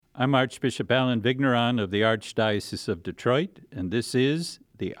I'm Archbishop Allen Vigneron of the Archdiocese of Detroit, and this is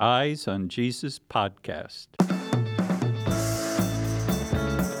the Eyes on Jesus podcast.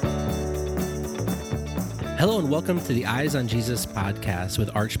 Hello and welcome to the Eyes on Jesus podcast with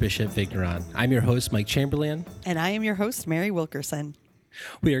Archbishop Vigneron. I'm your host, Mike Chamberland. And I am your host, Mary Wilkerson.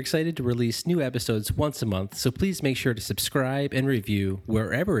 We are excited to release new episodes once a month, so please make sure to subscribe and review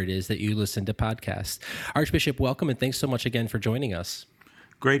wherever it is that you listen to podcasts. Archbishop, welcome and thanks so much again for joining us.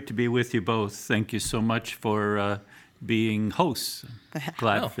 Great to be with you both. Thank you so much for being hosts.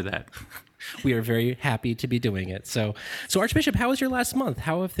 Glad for that. We are very happy to be doing it. So Archbishop, how was your last month?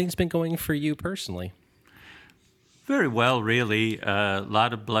 How have things been going for you personally? Very well, really. A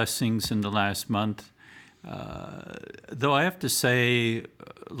lot of blessings in the last month. Though I have to say,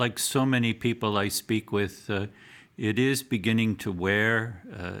 like so many people I speak with, it is beginning to wear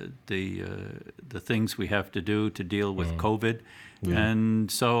the things we have to do to deal with COVID. Yeah.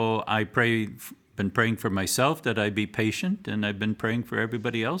 And so been praying for myself that I be patient, and I've been praying for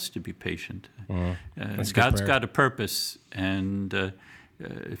everybody else to be patient. God's got a purpose, and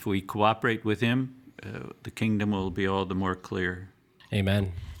if we cooperate with Him, the kingdom will be all the more clear.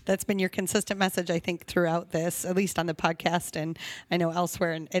 Amen. That's been your consistent message, I think, throughout this, at least on the podcast, and I know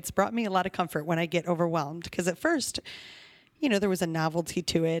elsewhere. And it's brought me a lot of comfort when I get overwhelmed, because at first, there was a novelty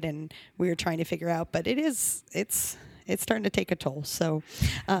to it, and we were trying to figure out, but it's starting to take a toll. So,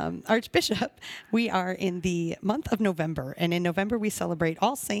 Archbishop, we are in the month of November, and in November we celebrate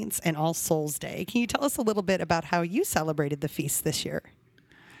All Saints and All Souls Day. Can you tell us a little bit about how you celebrated the feast this year?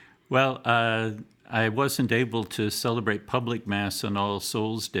 Well, I wasn't able to celebrate public Mass on All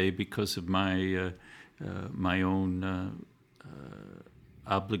Souls Day because of my own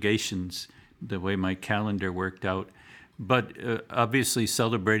obligations, the way my calendar worked out. But obviously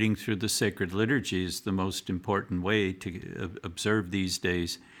celebrating through the sacred liturgy is the most important way to observe these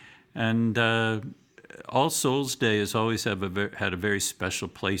days. And All Souls Day has always had a very special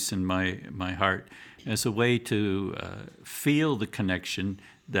place in my heart as a way to feel the connection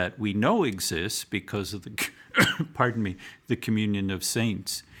that we know exists because of the communion of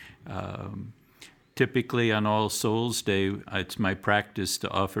saints. Typically on All Souls Day, it's my practice to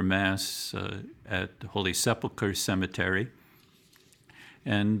offer Mass at the Holy Sepulchre Cemetery,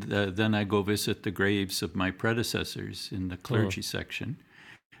 and then I go visit the graves of my predecessors in the clergy section.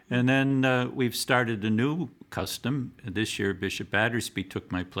 And then we've started a new custom. This year, Bishop Battersby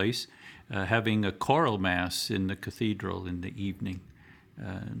took my place, having a choral Mass in the cathedral in the evening.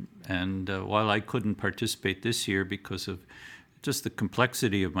 And while I couldn't participate this year because of just the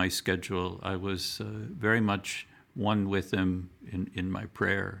complexity of my schedule, I was very much one with them in my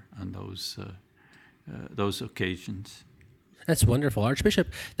prayer on those occasions. That's wonderful.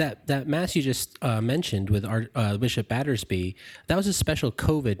 Archbishop, that Mass you just mentioned with Bishop Battersby, that was a special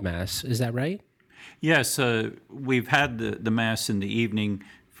COVID Mass, is that right? Yes, we've had the Mass in the evening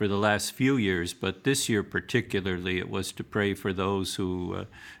for the last few years, but this year particularly, it was to pray for those who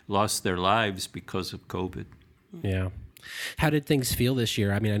lost their lives because of COVID. Yeah. How did things feel this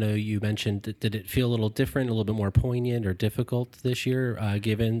year? I mean, I know you mentioned, did it feel a little different, a little bit more poignant or difficult this year,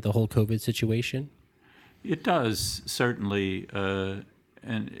 given the whole COVID situation? It does, certainly.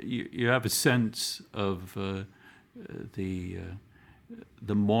 And you have a sense of the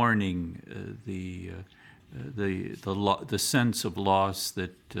mourning, the sense of loss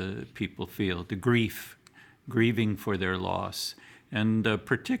that people feel, the grieving for their loss, and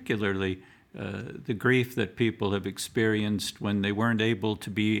particularly the grief that people have experienced when they weren't able to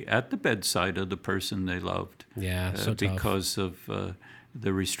be at the bedside of the person they loved. Yeah, so tough. Because of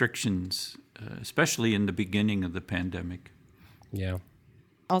the restrictions, especially in the beginning of the pandemic. Yeah.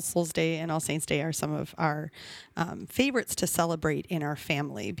 All Souls Day and All Saints Day are some of our favorites to celebrate in our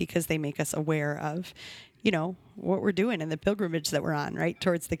family because they make us aware of, what we're doing and the pilgrimage that we're on, right,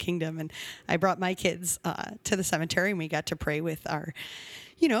 towards the kingdom. And I brought my kids to the cemetery, and we got to pray with our,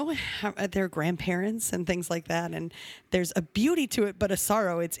 their grandparents and things like that. And there's a beauty to it, but a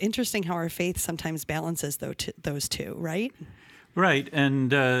sorrow. It's interesting how our faith sometimes balances those two, right? Right, and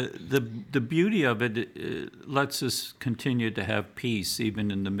the beauty of it lets us continue to have peace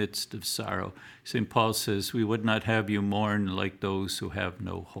even in the midst of sorrow. St. Paul says, "We would not have you mourn like those who have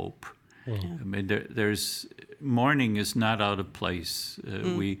no hope." Yeah. I mean, there's mourning is not out of place.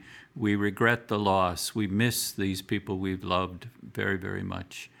 We regret the loss. We miss these people we've loved very, very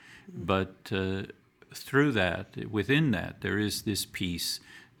much. But through that, within that, there is this peace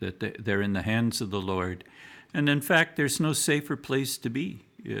that they're in the hands of the Lord. And in fact, there's no safer place to be.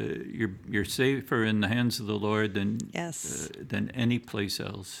 You're safer in the hands of the Lord than any place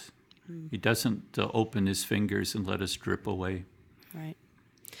else. He doesn't open his fingers and let us drip away. Right.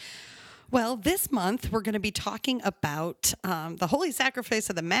 Well, this month we're going to be talking about the holy sacrifice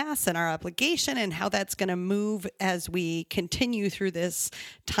of the Mass and our obligation and how that's going to move as we continue through this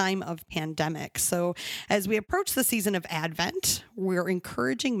time of pandemic. So as we approach the season of Advent, we're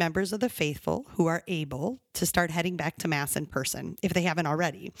encouraging members of the faithful who are able to start heading back to Mass in person if they haven't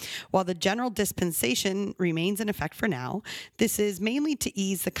already. While the general dispensation remains in effect for now, this is mainly to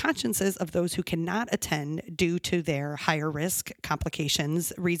ease the consciences of those who cannot attend due to their higher risk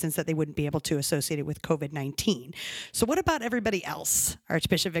complications, reasons that they wouldn't be able to associate it with COVID-19. So what about everybody else?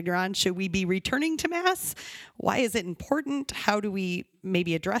 Archbishop Vigneron, should we be returning to Mass? Why is it important? How do we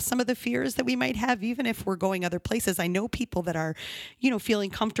maybe address some of the fears that we might have, even if we're going other places? I know people that are, feeling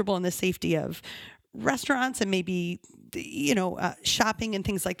comfortable in the safety of restaurants and maybe, shopping and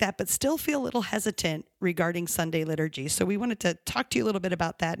things like that, but still feel a little hesitant regarding Sunday liturgy. So we wanted to talk to you a little bit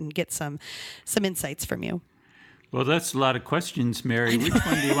about that and get some insights from you. Well, that's a lot of questions, Mary. Which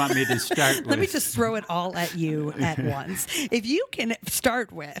one do you want me to start with? Let me just throw it all at you at once. If you can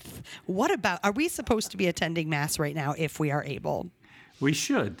start with, are we supposed to be attending Mass right now if we are able? We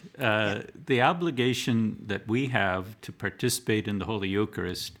should. The obligation that we have to participate in the Holy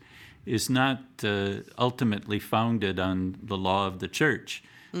Eucharist is not ultimately founded on the law of the Church.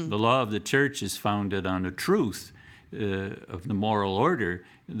 The law of the Church is founded on a truth of the moral order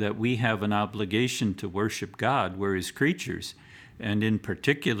that we have an obligation to worship God. We're His creatures. And in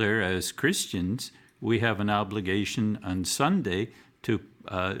particular, as Christians, we have an obligation on Sunday to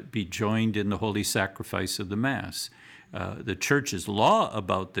be joined in the holy sacrifice of the Mass. The Church's law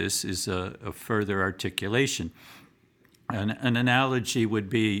about this is a further articulation. An analogy would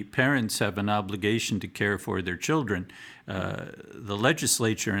be parents have an obligation to care for their children. The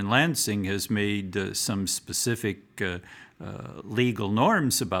legislature in Lansing has made some specific legal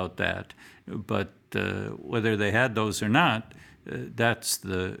norms about that, but whether they had those or not, that's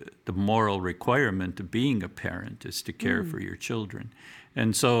the moral requirement of being a parent, is to care for your children.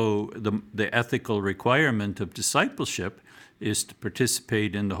 And so the ethical requirement of discipleship is to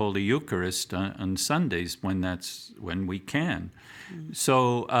participate in the Holy Eucharist on Sundays when we can.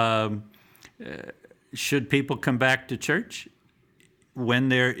 So should people come back to church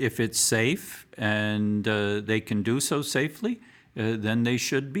if it's safe and they can do so safely? Then they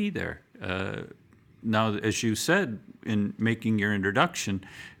should be there. Now, as you said in making your introduction,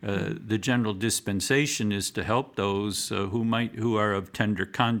 the general dispensation is to help those who are of tender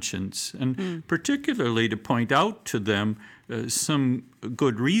conscience, and particularly to point out to them some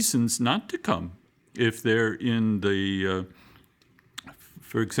good reasons not to come if they're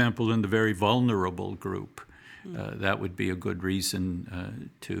for example, in the very vulnerable group. That would be a good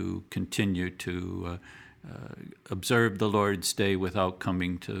reason to continue to observe the Lord's Day without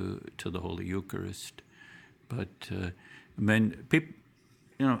coming to the Holy Eucharist. But people,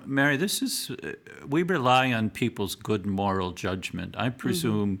 Mary, we rely on people's good moral judgment. I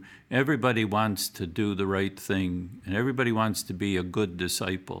presume everybody wants to do the right thing, and everybody wants to be a good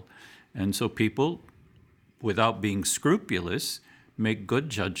disciple. And so people, without being scrupulous, make good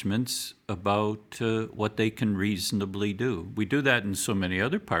judgments about what they can reasonably do. We do that in so many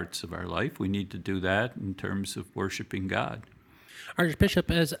other parts of our life. We need to do that in terms of worshiping God. Archbishop,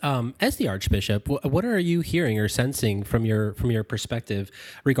 as the Archbishop, what are you hearing or sensing from your perspective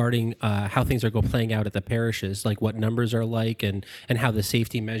regarding how things are playing out at the parishes, like what numbers are like and how the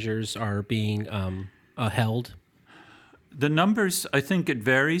safety measures are being held? The numbers, I think it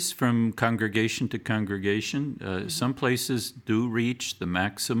varies from congregation to congregation. Some places do reach the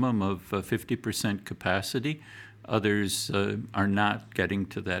maximum of 50% capacity. Others are not getting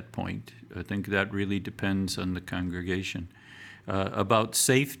to that point. I think that really depends on the congregation. About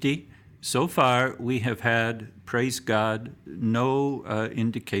safety, so far we have had, praise God, no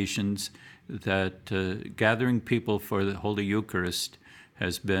indications that gathering people for the Holy Eucharist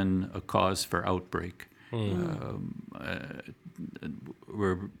has been a cause for outbreak.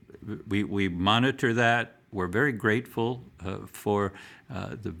 We monitor that. We're very grateful for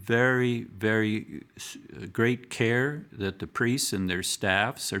the very, very great care that the priests and their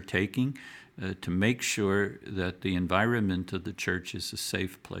staffs are taking to make sure that the environment of the church is a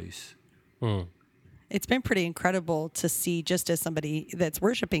safe place. It's been pretty incredible to see, just as somebody that's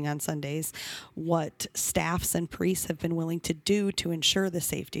worshiping on Sundays, what staffs and priests have been willing to do to ensure the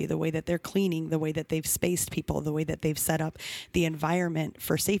safety, the way that they're cleaning, the way that they've spaced people, the way that they've set up the environment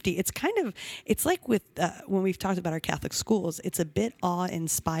for safety. It's like with when we've talked about our Catholic schools, it's a bit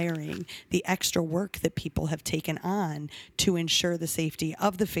awe-inspiring, the extra work that people have taken on to ensure the safety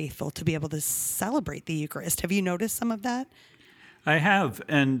of the faithful to be able to celebrate the Eucharist. Have you noticed some of that? I have,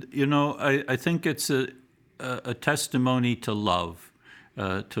 and I think it's a testimony to love.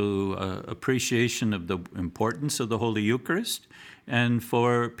 appreciation of the importance of the Holy Eucharist, and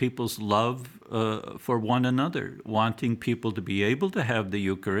for people's love for one another, wanting people to be able to have the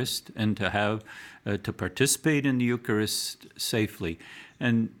Eucharist and to have to participate in the Eucharist safely.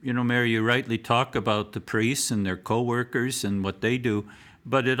 And, Mary, you rightly talk about the priests and their co-workers and what they do,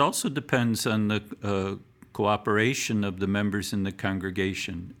 but it also depends on the cooperation of the members in the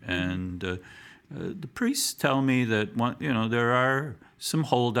congregation. And the priests tell me that, there are some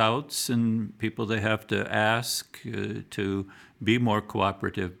holdouts and people they have to ask to be more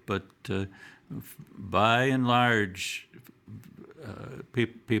cooperative, but by and large,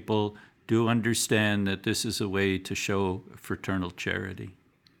 people do understand that this is a way to show fraternal charity.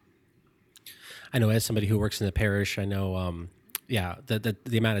 I know, as somebody who works in the parish, I know,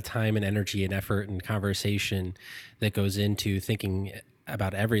 the amount of time and energy and effort and conversation that goes into thinking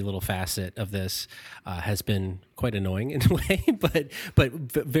about every little facet of this has been quite annoying in a way, but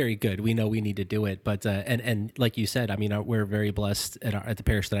very good. We know we need to do it, but and like you said, I mean, we're very blessed at the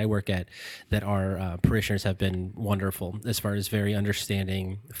parish that I work at, that our parishioners have been wonderful as far as very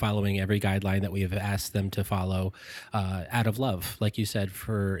understanding, following every guideline that we have asked them to follow, out of love, like you said,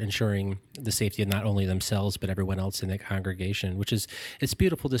 for ensuring the safety of not only themselves but everyone else in the congregation, which is, it's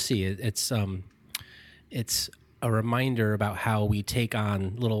beautiful to see. It's a reminder about how we take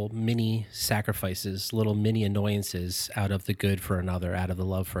on little mini sacrifices, little mini annoyances out of the good for another, out of the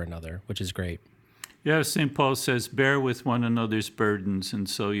love for another, which is great. Yeah, St. Paul says, bear with one another's burdens, and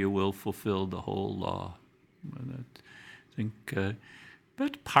so you will fulfill the whole law. I think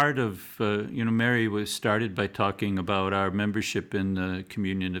that's part of, Mary was started by talking about our membership in the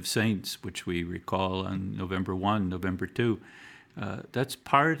Communion of Saints, which we recall on November 1, November 2. That's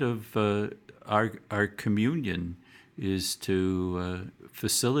part of our communion, is to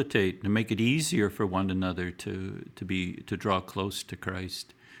facilitate, to make it easier for one another to draw close to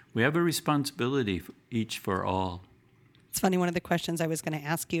Christ. We have a responsibility, each for all. It's funny, one of the questions I was going to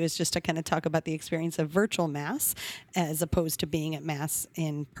ask you is just to kind of talk about the experience of virtual Mass as opposed to being at Mass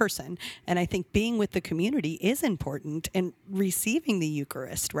in person. And I think being with the community is important, and receiving the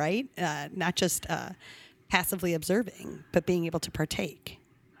Eucharist, right? Not just passively observing, but being able to partake.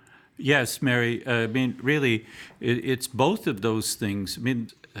 Yes, Mary. I mean, really, it's both of those things. I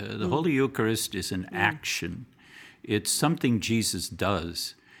mean, the Holy Eucharist is an action. It's something Jesus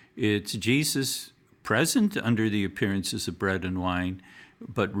does. It's Jesus present under the appearances of bread and wine,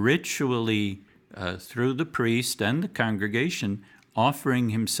 but ritually, through the priest and the congregation, offering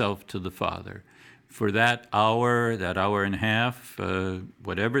himself to the Father. For that hour and a half,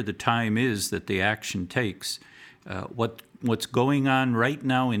 whatever the time is that the action takes, what's going on right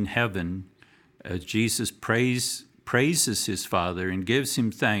now in heaven, as Jesus praises his Father and gives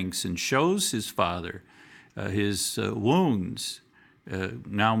him thanks and shows his Father his wounds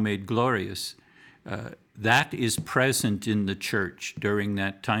now made glorious, that is present in the church during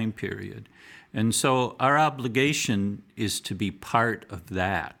that time period. And so our obligation is to be part of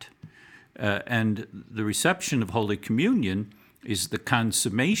that. And the reception of Holy Communion is the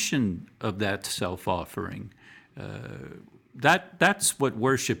consummation of that self-offering. That's what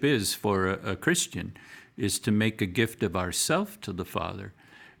worship is for a Christian, is to make a gift of ourself to the Father.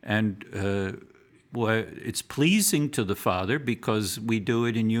 And it's pleasing to the Father because we do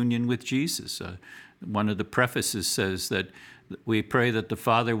it in union with Jesus. One of the prefaces says that we pray that the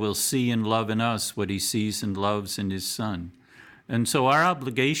Father will see and love in us what he sees and loves in his Son. And so our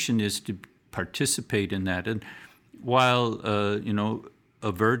obligation is to participate in that. And while,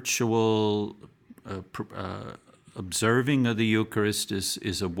 a virtual observing of the Eucharist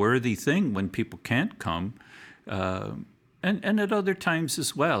is a worthy thing when people can't come, and at other times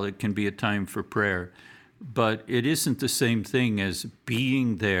as well, it can be a time for prayer. But it isn't the same thing as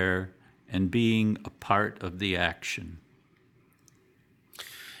being there and being a part of the action.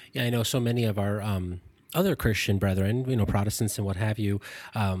 Yeah, I know so many of our other Christian brethren, Protestants and what have you,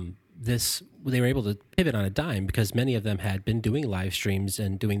 they were able to pivot on a dime because many of them had been doing live streams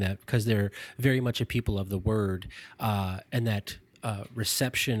and doing that because they're very much a people of the Word, and that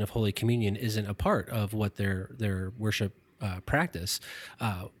reception of Holy Communion isn't a part of what their worship practice.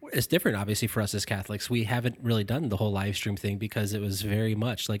 It's different, obviously, for us as Catholics. We haven't really done the whole live stream thing because it was very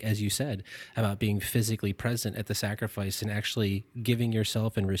much, like, as you said, about being physically present at the sacrifice and actually giving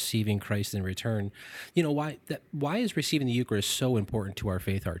yourself and receiving Christ in return. Why is receiving the Eucharist so important to our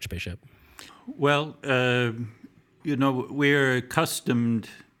faith, Archbishop? Well, we're accustomed,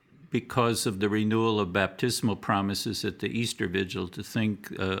 because of the renewal of baptismal promises at the Easter Vigil, to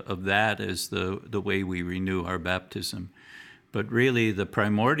think of that as the way we renew our baptism. But really, the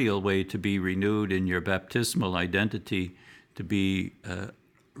primordial way to be renewed in your baptismal identity to be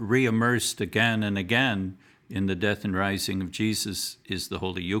re-immersed again and again in the death and rising of Jesus is the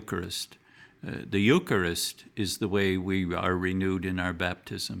Holy Eucharist. The Eucharist is the way we are renewed in our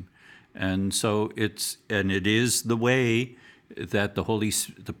baptism. And so it is the way that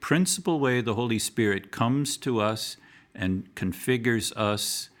the principal way the Holy Spirit comes to us and configures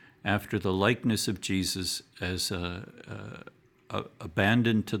us after the likeness of Jesus as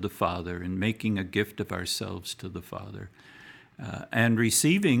abandoned to the Father and making a gift of ourselves to the Father. And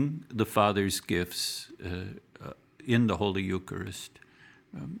receiving the Father's gifts in the Holy Eucharist.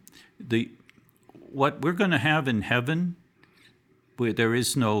 What we're going to have in heaven, there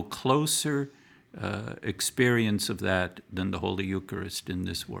is no closer experience of that than the Holy Eucharist in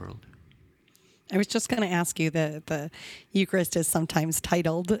this world. I was just going to ask you, the Eucharist is sometimes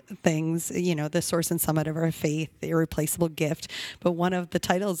titled things, the source and summit of our faith, the irreplaceable gift. But one of the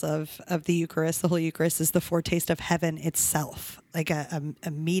titles of the Eucharist, the Holy Eucharist, is the foretaste of heaven itself, like a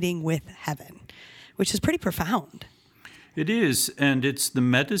meeting with heaven, which is pretty profound. It is, and it's the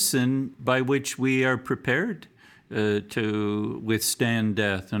medicine by which we are prepared to withstand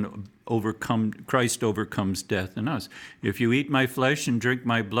death and overcome. Christ overcomes death in us. If you eat my flesh and drink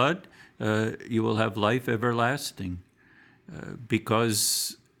my blood, you will have life everlasting,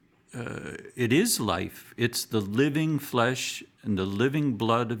 because it is life. It's the living flesh and the living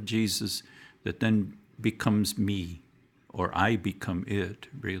blood of Jesus that then becomes me, or I become it,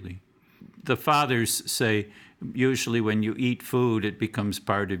 really. The fathers say, usually when you eat food, it becomes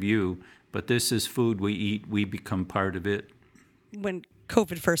part of you, but this is food we eat, we become part of it. When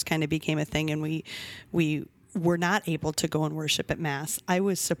COVID first kind of became a thing and we were not able to go and worship at Mass, I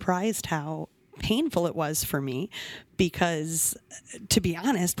was surprised how painful it was for me, because, to be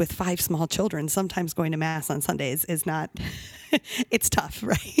honest, with 5 small children, sometimes going to Mass on Sundays is not, it's tough,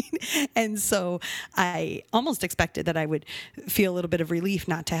 right? And so I almost expected that I would feel a little bit of relief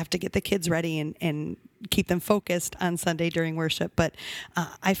not to have to get the kids ready and keep them focused on Sunday during worship. But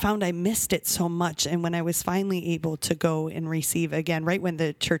I found I missed it so much. And when I was finally able to go and receive again, right when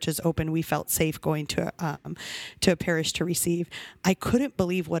the churches opened, we felt safe going to a parish to receive. I couldn't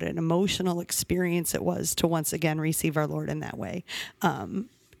believe what an emotional experience it was to once again receive our Lord in that way,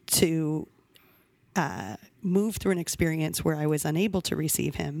 to move through an experience where I was unable to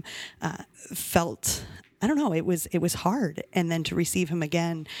receive him, felt, I don't know, it was hard. And then to receive him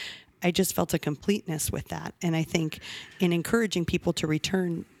again, I just felt a completeness with that. And I think in encouraging people to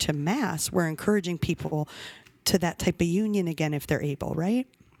return to Mass, we're encouraging people to that type of union again if they're able, right?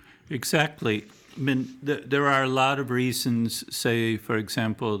 Exactly. I mean, there are a lot of reasons, say, for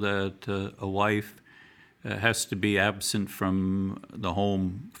example, that a wife has to be absent from the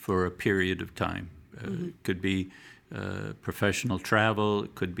home for a period of time. It could be professional travel,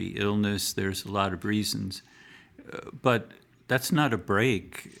 it could be illness, there's a lot of reasons. But that's not a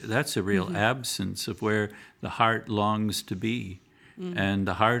break, that's a real absence of where the heart longs to be. And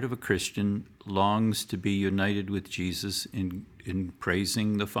the heart of a Christian longs to be united with Jesus in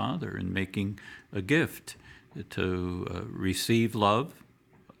praising the Father and making a gift to receive love,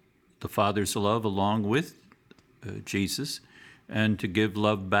 the Father's love along with Jesus, and to give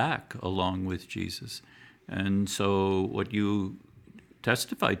love back along with Jesus. And so what you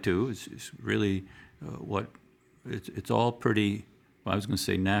testify to is really what it's all pretty, well, I was going to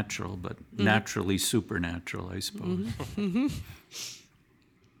say natural, but naturally supernatural, I suppose.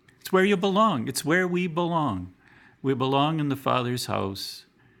 It's where you belong. It's where we belong. We belong in the Father's house.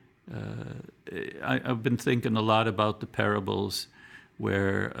 I've been thinking a lot about the parables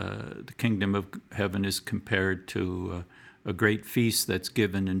where the kingdom of heaven is compared to a great feast that's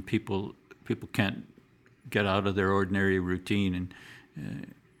given, and people can't get out of their ordinary routine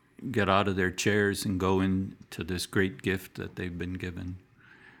and get out of their chairs and go into this great gift that they've been given.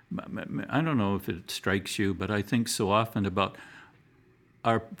 I don't know if it strikes you, but I think so often about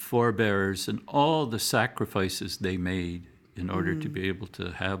our forebears and all the sacrifices they made in order to be able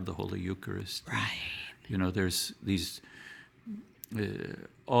to have the Holy Eucharist. Right. You know, there's these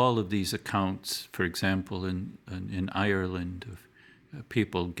all of these accounts, for example, in Ireland, of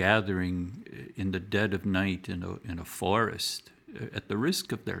people gathering in the dead of night in a forest at the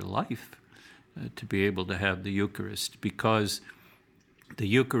risk of their life to be able to have the Eucharist, because the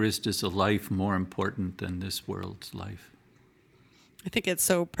Eucharist is a life more important than this world's life. I think it's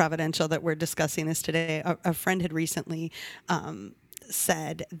so providential that we're discussing this today. A friend had recently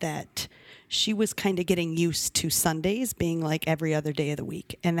said that she was kind of getting used to Sundays being like every other day of the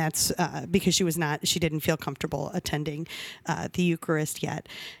week. And that's because she didn't feel comfortable attending the Eucharist yet.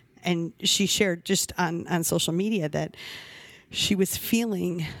 And she shared just on social media that she was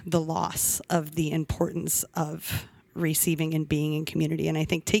feeling the loss of the importance of receiving and being in community. And I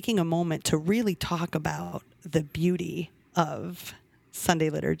think taking a moment to really talk about the beauty of Sunday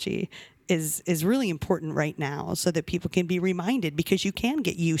liturgy is really important right now, so that people can be reminded, because you can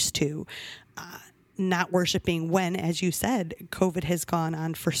get used to not worshiping when, as you said, COVID has gone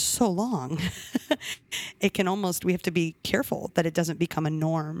on for so long. It can almost, we have to be careful that it doesn't become a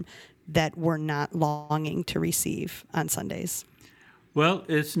norm that we're not longing to receive on Sundays. Well,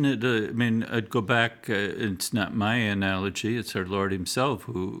 isn't it? I mean, I'd go back. It's not my analogy. It's our Lord Himself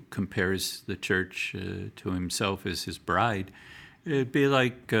who compares the church to Himself as His bride. It'd be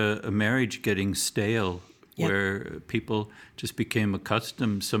like a marriage getting stale, Yep. where people just became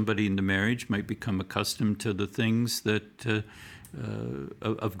accustomed. Somebody in the marriage might become accustomed to the things that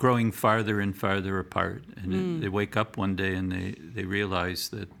of growing farther and farther apart, and they wake up one day and they realize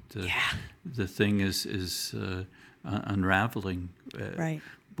that the thing is unraveling. Right.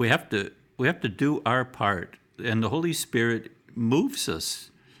 We have to do our part, and the Holy Spirit moves us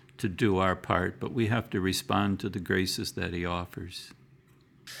to do our part, but we have to respond to the graces that He offers.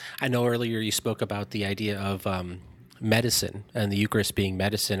 I know earlier you spoke about the idea of medicine and the Eucharist being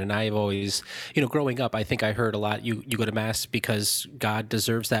medicine. And I've always, growing up, I think I heard a lot, you go to Mass because God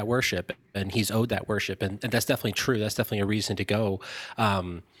deserves that worship and He's owed that worship. And that's definitely true. That's definitely a reason to go.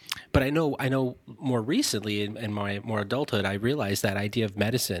 But I know more recently in my more adulthood, I realized that idea of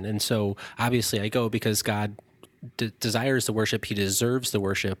medicine. And so obviously I go because God desires the worship, He deserves the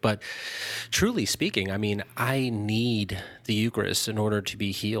worship. But truly speaking, I mean, I need the Eucharist in order to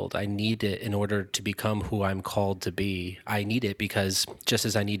be healed. I need it in order to become who I'm called to be. I need it because just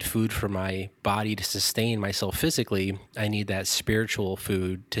as I need food for my body to sustain myself physically, I need that spiritual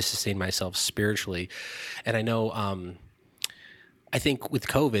food to sustain myself spiritually. And I know, I think with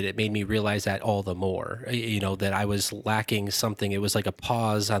COVID, it made me realize that all the more, that I was lacking something. It was like a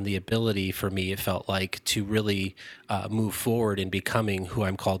pause on the ability for me, it felt like, to really move forward in becoming who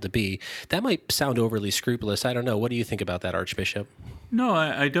I'm called to be. That might sound overly scrupulous. I don't know. What do you think about that, Archbishop? No,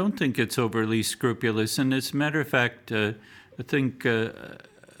 I don't think it's overly scrupulous. And as a matter of fact, I think I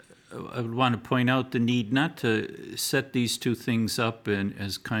would want to point out the need not to set these two things up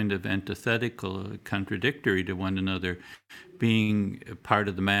as kind of antithetical, contradictory to one another. Being part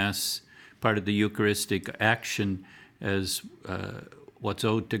of the Mass, part of the Eucharistic action as what's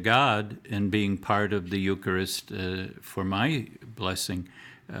owed to God, and being part of the Eucharist for my blessing.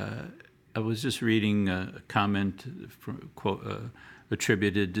 I was just reading a comment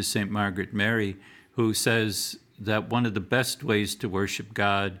attributed to St. Margaret Mary, who says that one of the best ways to worship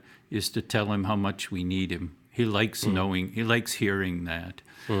God is to tell Him how much we need Him. He likes knowing, He likes hearing that.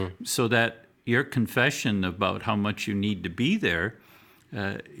 So that your confession about how much you need to be there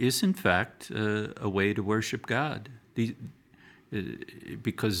is, in fact, a way to worship God,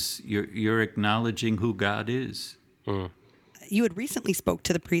 because you're acknowledging who God is. You had recently spoke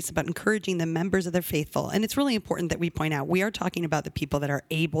to the priests about encouraging the members of their faithful. And it's really important that we point out, we are talking about the people that are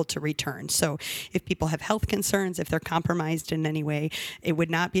able to return. So if people have health concerns, if they're compromised in any way, it would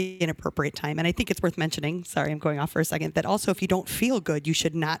not be an appropriate time. And I think it's worth mentioning, sorry, I'm going off for a second, that also if you don't feel good, you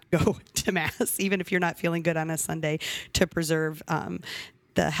should not go to Mass, even if you're not feeling good on a Sunday, to preserve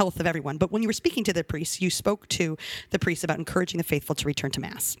the health of everyone. But when you were speaking to the priests, you spoke to the priests about encouraging the faithful to return to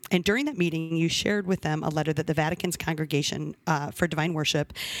Mass. And during that meeting, you shared with them a letter that the Vatican's Congregation for Divine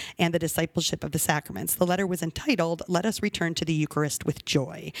Worship and the Discipleship of the Sacraments. The letter was entitled, "Let Us Return to the Eucharist with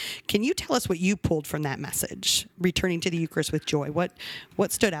Joy." Can you tell us what you pulled from that message, returning to the Eucharist with joy? What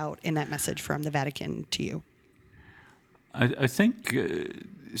stood out in that message from the Vatican to you? I think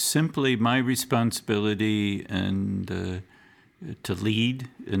simply my responsibility and to lead,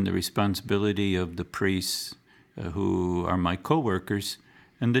 and the responsibility of the priests who are my co-workers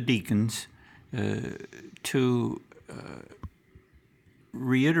and the deacons to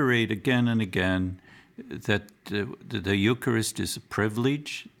reiterate again and again that the Eucharist is a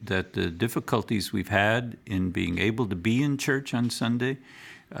privilege, that the difficulties we've had in being able to be in church on Sunday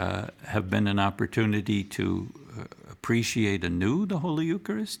have been an opportunity to appreciate anew the Holy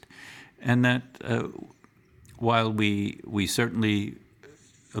Eucharist, and that while we certainly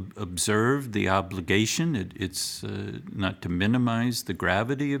observe the obligation, it's not to minimize the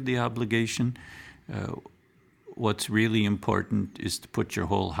gravity of the obligation. What's really important is to put your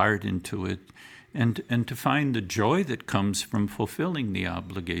whole heart into it, and to find the joy that comes from fulfilling the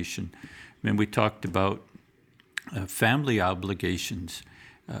obligation. I mean, we talked about family obligations.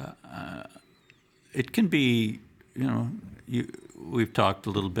 It can be, we've talked a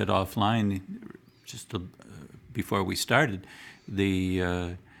little bit offline, just before we started,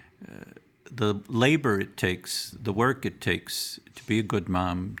 the labor it takes, the work it takes to be a good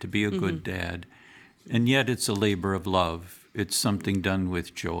mom, to be a good dad, And yet it's a labor of love. It's something done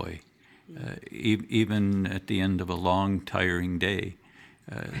with joy. Even at the end of a long, tiring day,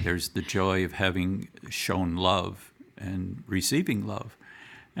 there's the joy of having shown love and receiving love.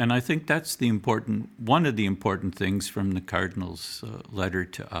 And I think that's one of the important things from the Cardinal's letter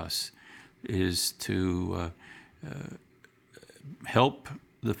to us, is to help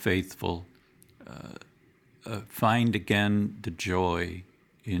the faithful find again the joy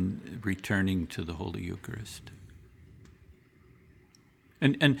in returning to the Holy Eucharist.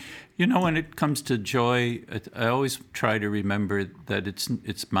 And when it comes to joy, I always try to remember that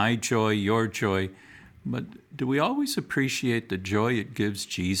it's my joy, your joy, but do we always appreciate the joy it gives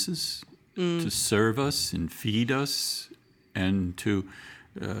Jesus to serve us and feed us, and to,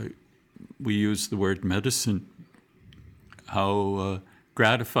 we use the word medicine, how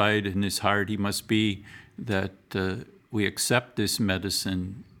gratified in his heart he must be that we accept this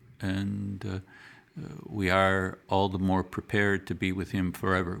medicine, and we are all the more prepared to be with him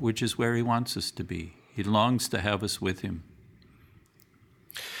forever, which is where he wants us to be. He longs to have us with him.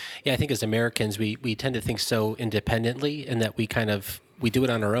 Yeah, I think as Americans, we tend to think so independently, and that we do it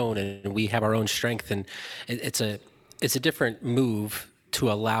on our own, and we have our own strength, and it's a different move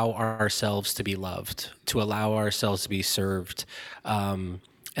to allow ourselves to be loved, to allow ourselves to be served,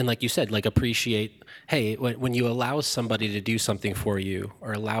 and like you said, appreciate. Hey, when you allow somebody to do something for you,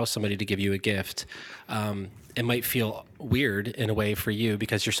 or allow somebody to give you a gift, it might feel weird in a way for you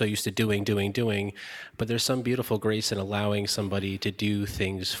because you're so used to doing, but there's some beautiful grace in allowing somebody to do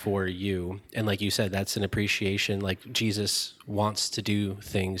things for you. And like you said, that's an appreciation. Like Jesus wants to do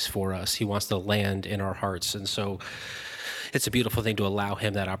things for us. He wants to land in our hearts. And so it's a beautiful thing to allow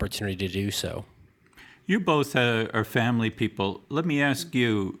him that opportunity to do so. You both are family people. Let me ask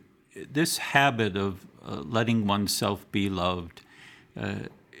you, this habit of letting oneself be loved,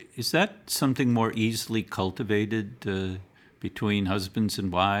 is that something more easily cultivated between husbands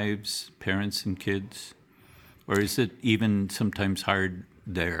and wives, parents and kids? Or is it even sometimes hard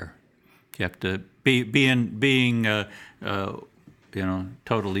there? You have to being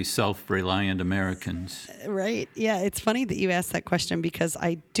totally self-reliant Americans. Right. Yeah. It's funny that you asked that question, because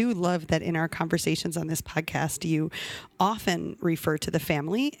I do love that in our conversations on this podcast, you often refer to the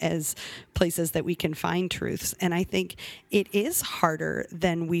family as places that we can find truths. And I think it is harder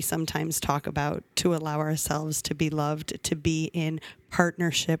than we sometimes talk about to allow ourselves to be loved, to be in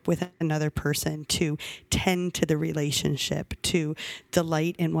partnership with another person, to tend to the relationship, to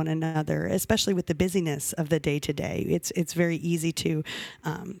delight in one another, especially with the busyness of the day-to-day. It's very easy to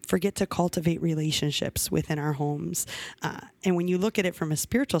forget to cultivate relationships within our homes. And when you look at it from a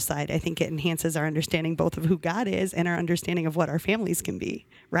spiritual side, I think it enhances our understanding both of who God is and our understanding of what our families can be.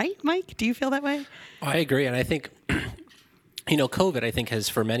 Right, Mike? Do you feel that way? I agree. And I think COVID, I think, has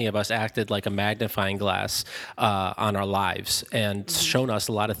for many of us acted like a magnifying glass on our lives and shown us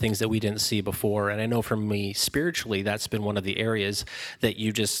a lot of things that we didn't see before. And I know for me, spiritually, that's been one of the areas that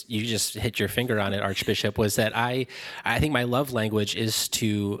you just hit your finger on it, Archbishop, was that I think my love language is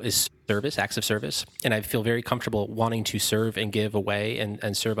service, acts of service. And I feel very comfortable wanting to serve and give away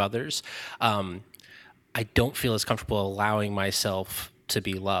and serve others. I don't feel as comfortable allowing myself to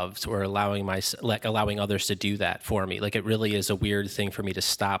be loved, or allowing others to do that for me. Like, it really is a weird thing for me to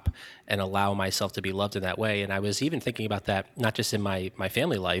stop and allow myself to be loved in that way. And I was even thinking about that, not just in my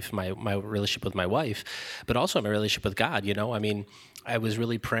family life, my relationship with my wife, but also my relationship with God. I was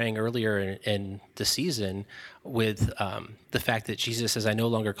really praying earlier in the season with the fact that Jesus says, I no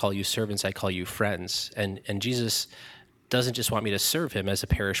longer call you servants, I call you friends. And Jesus doesn't just want me to serve him as a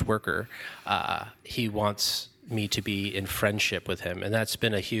parish worker. He wants me to be in friendship with him. And that's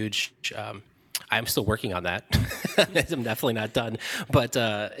been a huge, I'm still working on that. I'm definitely not done, but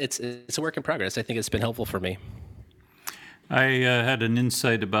it's a work in progress. I think it's been helpful for me. I had an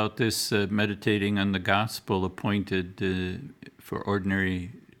insight about this meditating on the gospel appointed for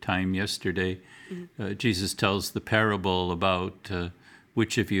ordinary time yesterday. Jesus tells the parable about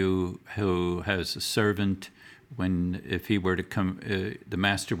which of you who has a servant, if he were to come, the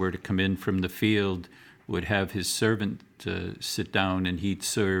master were to come in from the field, would have his servant sit down and he'd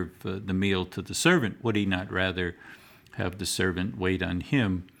serve the meal to the servant. Would he not rather have the servant wait on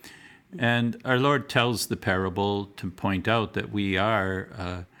him? And our Lord tells the parable to point out that we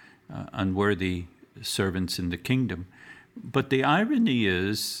are unworthy servants in the kingdom. But the irony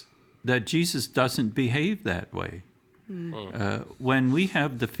is that Jesus doesn't behave that way. When we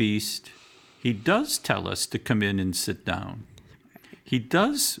have the feast, he does tell us to come in and sit down. He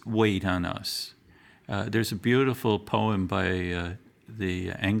does wait on us. There's a beautiful poem by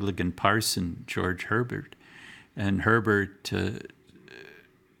the Anglican parson, George Herbert. And Herbert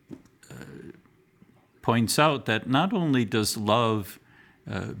points out that not only does love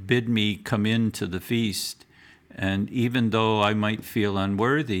bid me come into the feast, and even though I might feel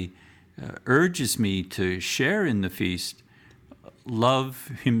unworthy, urges me to share in the feast,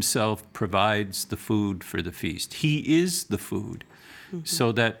 love himself provides the food for the feast. He is the food,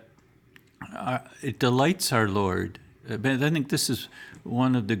 so that it delights our Lord. But I think this is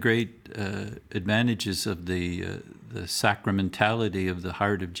one of the great advantages of the sacramentality of the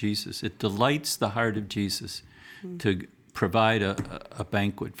heart of Jesus. It delights the heart of Jesus to provide a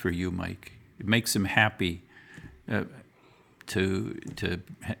banquet for you, Mike. It makes him happy to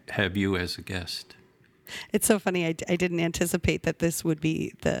have you as a guest. It's so funny. I didn't anticipate that this would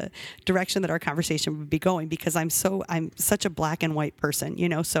be the direction that our conversation would be going, because I'm such a black and white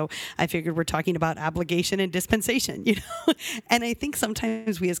person, so I figured we're talking about obligation and dispensation, and I think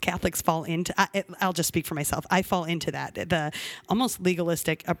sometimes we as Catholics fall into, I'll just speak for myself. I fall into that, the almost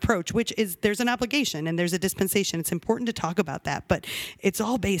legalistic approach, which is there's an obligation and there's a dispensation. It's important to talk about that, but it's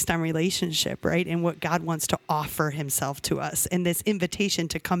all based on relationship, right? And what God wants to offer himself to us, and this invitation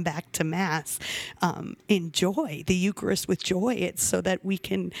to come back to Mass, in joy, the Eucharist with joy. It's so that we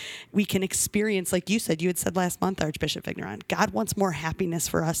can experience, like you had said last month, Archbishop Vigneron, God wants more happiness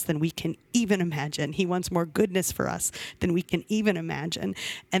for us than we can even imagine. He wants more goodness for us than we can even imagine.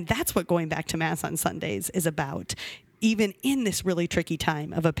 And that's what going back to Mass on Sundays is about, even in this really tricky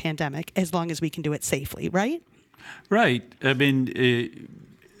time of a pandemic, as long as we can do it safely, right? Right. I mean,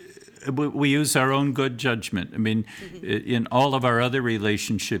 we use our own good judgment. I mean, in all of our other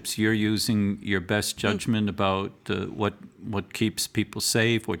relationships, you're using your best judgment about what keeps people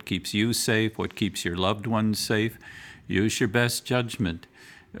safe, what keeps you safe, what keeps your loved ones safe. Use your best judgment.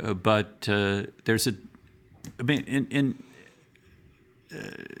 But there's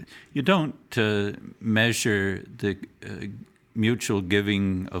you don't measure the mutual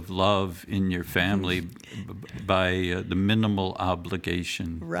giving of love in your family by the minimal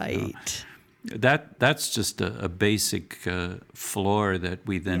obligation. Right. That's just a basic floor that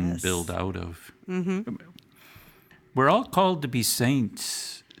we then build out of. We're all called to be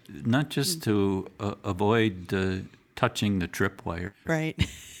saints, not just to avoid touching the tripwire. Right.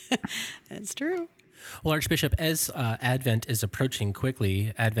 That's true. Well, Archbishop, as Advent is approaching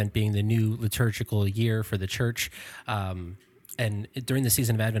quickly, Advent being the new liturgical year for the Church, and during the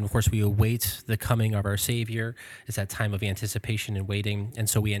season of Advent, of course, we await the coming of our Savior. It's that time of anticipation and waiting. And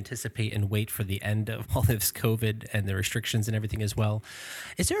so we anticipate and wait for the end of all this COVID and the restrictions and everything as well.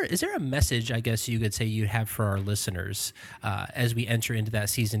 Is there a message, I guess you could say, you have for our listeners as we enter into that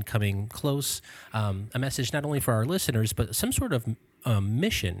season coming close? A message not only for our listeners, but some sort of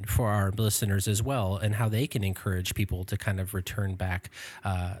mission for our listeners as well, and how they can encourage people to kind of return back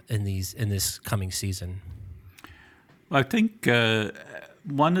in this coming season. I think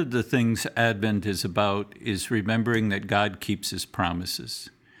one of the things Advent is about is remembering that God keeps his promises.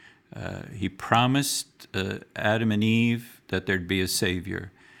 He promised Adam and Eve that there'd be a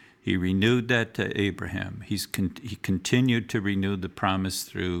Savior. He renewed that to Abraham. He continued to renew the promise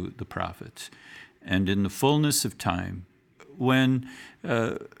through the prophets. And in the fullness of time, when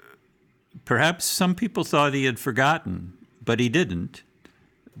perhaps some people thought he had forgotten, but he didn't.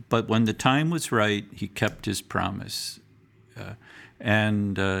 But when the time was right, he kept his promise.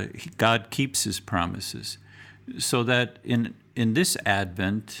 God keeps his promises. So that in this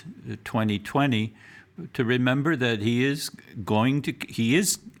Advent, 2020, to remember that he is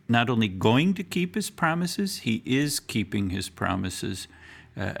not only going to keep his promises, he is keeping his promises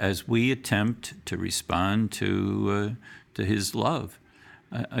as we attempt to respond to his love.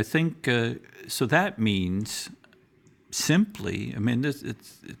 I think, so that means simply, I mean,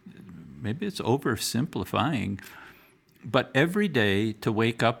 maybe it's oversimplifying, but every day to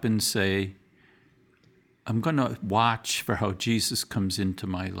wake up and say, I'm going to watch for how Jesus comes into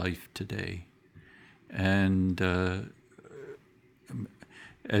my life today. And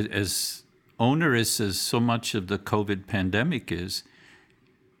as onerous as so much of the COVID pandemic is,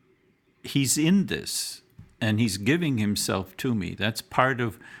 he's in this and he's giving himself to me. That's part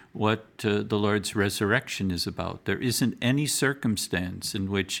of what the Lord's resurrection is about. There isn't any circumstance in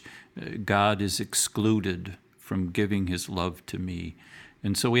which God is excluded from giving his love to me.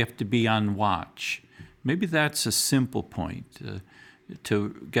 And so we have to be on watch. Maybe that's a simple point,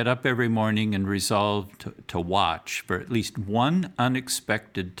 to get up every morning and resolve to watch for at least one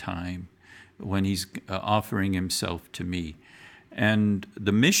unexpected time when he's offering himself to me. And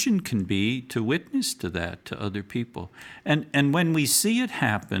the mission can be to witness to that to other people. And when we see it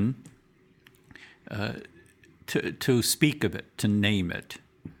happen, to speak of it, to name it.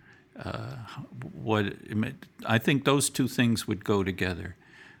 I think those two things would go together.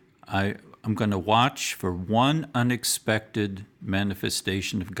 I'm going to watch for one unexpected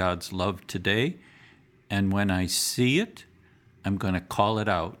manifestation of God's love today, and when I see it, I'm going to call it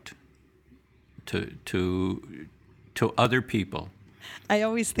out to other people. I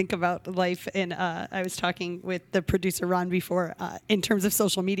always think about life, and I was talking with the producer Ron before in terms of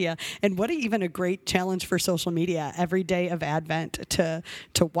social media, and what even a great challenge for social media every day of Advent to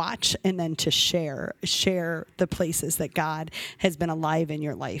watch and then to share the places that God has been alive in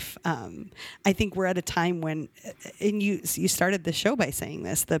your life. I think we're at a time when, and you started the show by saying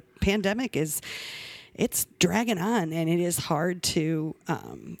this, the pandemic it's dragging on, and it is hard to,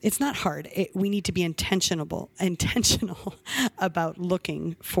 it's not hard. We need to be intentional about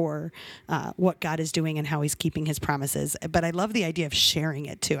looking for what God is doing and how he's keeping his promises. But I love the idea of sharing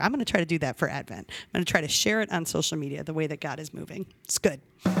it too. I'm going to try to do that for Advent. I'm going to try to share it on social media, the way that God is moving. It's good.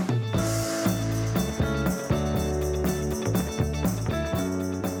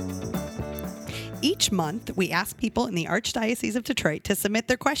 Each month, we ask people in the Archdiocese of Detroit to submit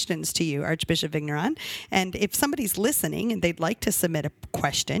their questions to you, Archbishop Vigneron. And if somebody's listening and they'd like to submit a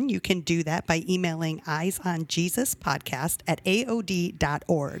question, you can do that by emailing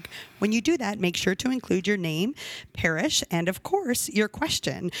eyesonjesuspodcast@aod.org. When you do that, make sure to include your name, parish, and of course, your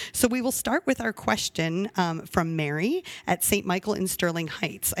question. So we will start with our question from Mary at St. Michael in Sterling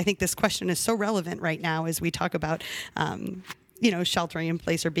Heights. I think this question is so relevant right now as we talk about sheltering in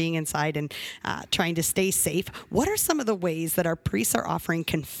place or being inside and trying to stay safe. What are some of the ways that our priests are offering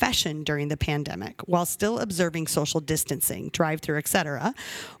confession during the pandemic while still observing social distancing, drive-through, etc.?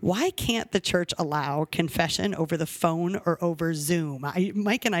 Why can't the church allow confession over the phone or over Zoom?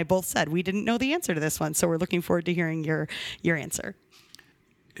 Mike and I both said we didn't know the answer to this one, so we're looking forward to hearing your answer.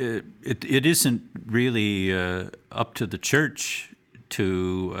 It isn't really up to the church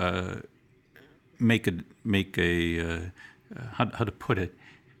to make a how to put it.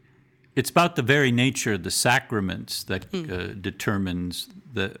 It's about the very nature of the sacraments that determines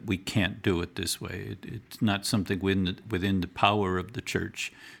that we can't do it this way. It's not something within the power of the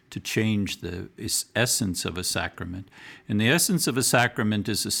church to change the essence of a sacrament. And the essence of a sacrament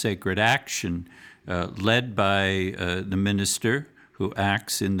is a sacred action led by the minister who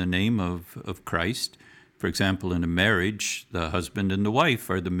acts in the name of Christ. For example, in a marriage, the husband and the wife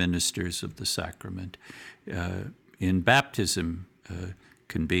are the ministers of the sacrament. In baptism,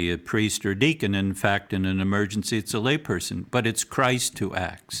 can be a priest or deacon. In fact, in an emergency, it's a layperson, but it's Christ who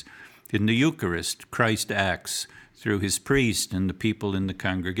acts. In the Eucharist, Christ acts through his priest and the people in the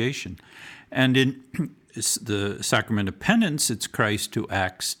congregation. And in the sacrament of penance, it's Christ who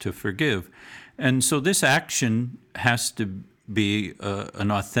acts to forgive. And so this action has to be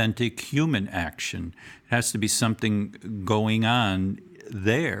an authentic human action. It has to be something going on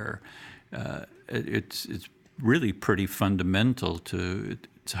there. It's really pretty fundamental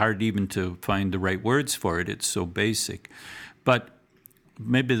it's hard even to find the right words for it. It's so basic. But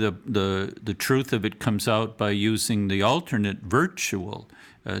maybe the truth of it comes out by using the alternate virtual.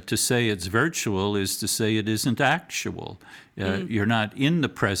 To say it's virtual is to say it isn't actual. You're not in the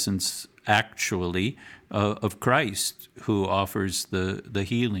presence actually of Christ who offers the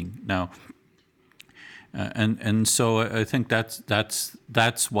healing. Now, and so I think that's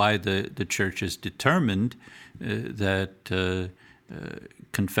why the church is determined that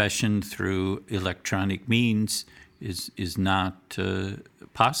confession through electronic means is not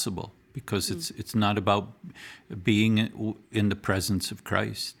possible, because it's not about being in the presence of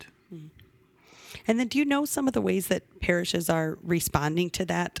Christ. And then do you know some of the ways that parishes are responding to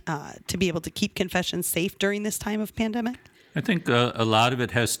that to be able to keep confession safe during this time of pandemic? I think a lot of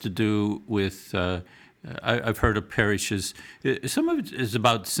it has to do with I've heard of parishes. Some of it is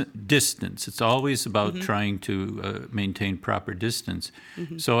about distance. It's always about trying to maintain proper distance.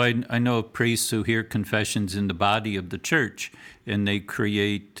 So I know of priests who hear confessions in the body of the church, and they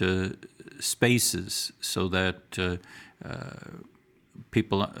create spaces so that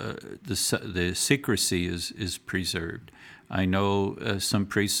people, the secrecy is preserved. I know some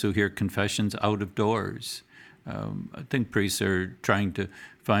priests who hear confessions out of doors. I think priests are trying to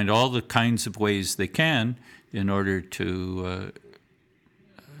find all the kinds of ways they can in order to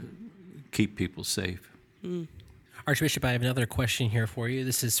keep people safe. Archbishop, I have another question here for you.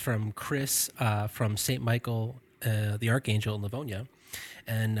 This is from Chris from St. Michael, the Archangel in Livonia.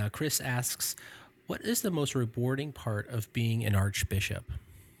 And Chris asks, what is the most rewarding part of being an archbishop?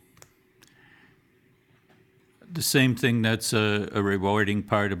 The same thing that's a rewarding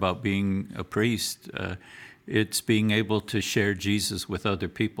part about being a priest. It's being able to share Jesus with other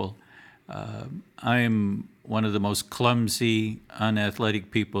people. I'm one of the most clumsy,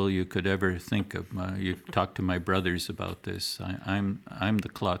 unathletic people you could ever think of. You talk to my brothers about this. I'm the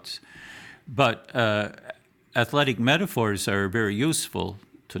klutz. But athletic metaphors are very useful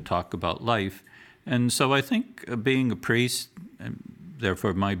to talk about life. And so I think being a priest, and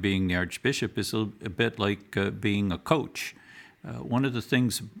therefore my being the Archbishop, is a bit like being a coach. One of the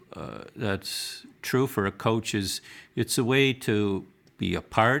things that's true for a coach is it's a way to be a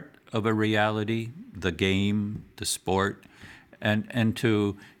part of a reality, the game, the sport, and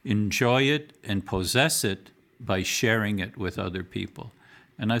to enjoy it and possess it by sharing it with other people.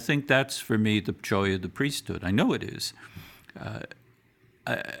 And I think that's, for me, the joy of the priesthood. I know it is.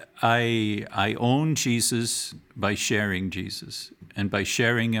 I own Jesus by sharing Jesus. And by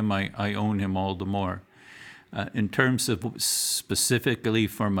sharing him, I own him all the more. In terms of specifically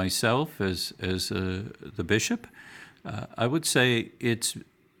for myself as the bishop, I would say it's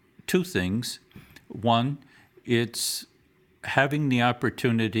two things. One, it's having the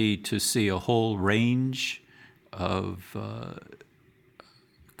opportunity to see a whole range of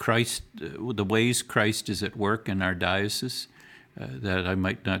Christ, the ways Christ is at work in our diocese that I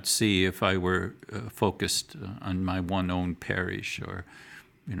might not see if I were focused on my one own parish, or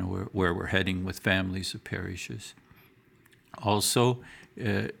where we're heading with families of parishes. Also,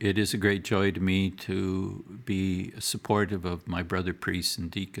 it is a great joy to me to be supportive of my brother priests and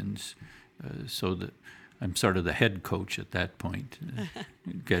deacons, so that I'm sort of the head coach at that point,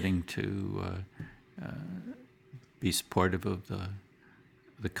 getting to be supportive of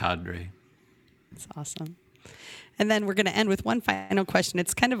the cadre. That's awesome. And then we're going to end with one final question.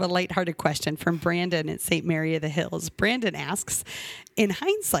 It's kind of a lighthearted question from Brandon at St. Mary of the Hills. Brandon asks, in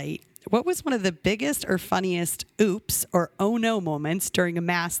hindsight, what was one of the biggest or funniest oops or oh no moments during a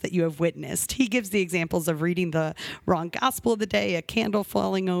Mass that you have witnessed? He gives the examples of reading the wrong gospel of the day, a candle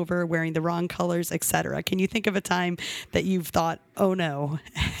falling over, wearing the wrong colors, etc. Can you think of a time that you've thought, oh no,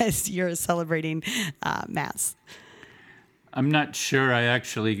 as you're celebrating Mass? I'm not sure I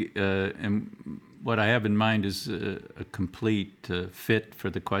actually am. What I have in mind is a complete fit for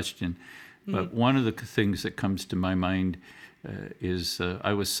the question. But one of the things that comes to my mind is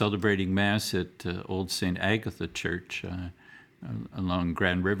I was celebrating Mass at Old St. Agatha Church along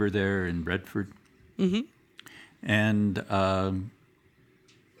Grand River there in Redford. Mm-hmm. And I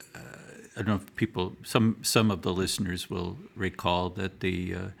don't know if people, some of the listeners will recall that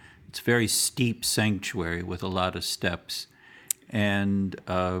it's a very steep sanctuary with a lot of steps. And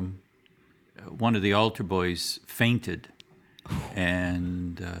one of the altar boys fainted,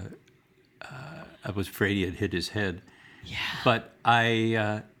 and I was afraid he had hit his head. Yeah. But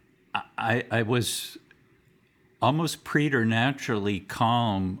I was almost preternaturally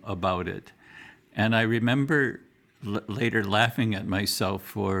calm about it, and I remember later laughing at myself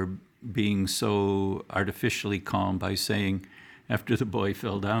for being so artificially calm by saying, after the boy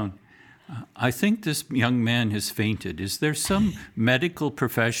fell down, I think this young man has fainted. Is there some medical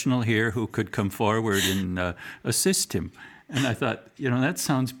professional here who could come forward and assist him? And I thought, that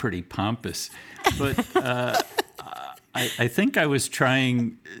sounds pretty pompous. But I think I was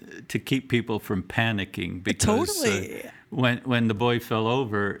trying to keep people from panicking, because totally. When the boy fell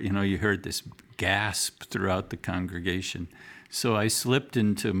over, you heard this gasp throughout the congregation. So I slipped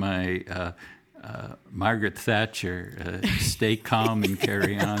into my Margaret Thatcher, stay calm and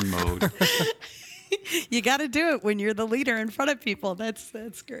carry on mode. You got to do it when you're the leader in front of people.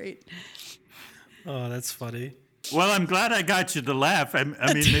 That's great. Oh, that's funny. Well, I'm glad I got you to laugh. I mean,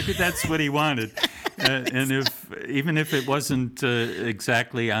 maybe that's what he wanted. And even if it wasn't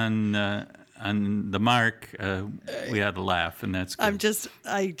exactly on the mark, we had a laugh, and that's good.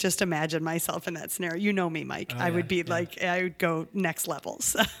 I just imagine myself in that scenario. You know me, Mike. I would be I would go next level.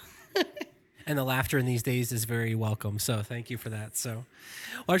 So. And the laughter in these days is very welcome. So thank you for that. So,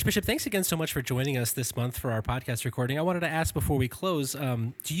 well, Archbishop, thanks again so much for joining us this month for our podcast recording. I wanted to ask before we close,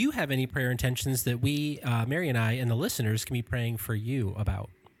 do you have any prayer intentions that we, Mary and I, and the listeners can be praying for you about?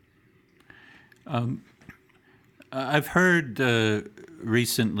 I've heard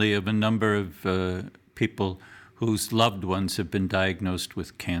recently of a number of people whose loved ones have been diagnosed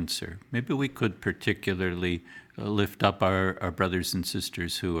with cancer. Maybe we could particularly lift up our brothers and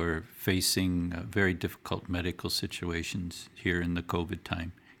sisters who are facing very difficult medical situations here in the COVID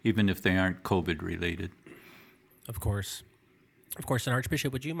time, even if they aren't COVID related. Of course. And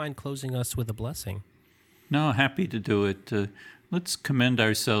Archbishop, would you mind closing us with a blessing? No, happy to do it. Let's commend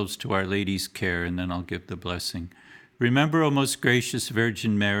ourselves to Our Lady's care, and then I'll give the blessing. Remember, O most gracious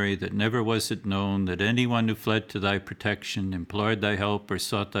Virgin Mary, that never was it known that anyone who fled to thy protection, implored thy help, or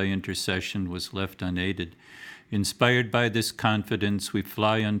sought thy intercession was left unaided. Inspired by this confidence, we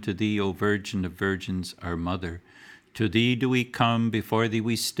fly unto thee, O Virgin of Virgins, our Mother. To thee do we come, before thee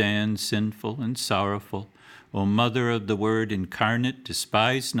we stand, sinful and sorrowful. O Mother of the Word incarnate,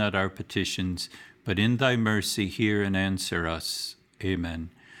 despise not our petitions, but in thy mercy hear and answer us. Amen.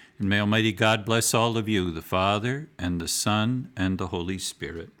 And may Almighty God bless all of you, the Father, and the Son, and the Holy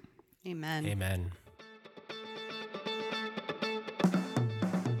Spirit. Amen. Amen.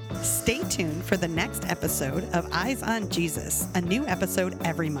 Stay tuned for the next episode of Eyes on Jesus, a new episode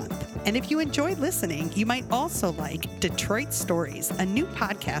every month. And if you enjoyed listening, you might also like Detroit Stories, a new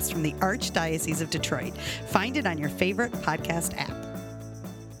podcast from the Archdiocese of Detroit. Find it on your favorite podcast app.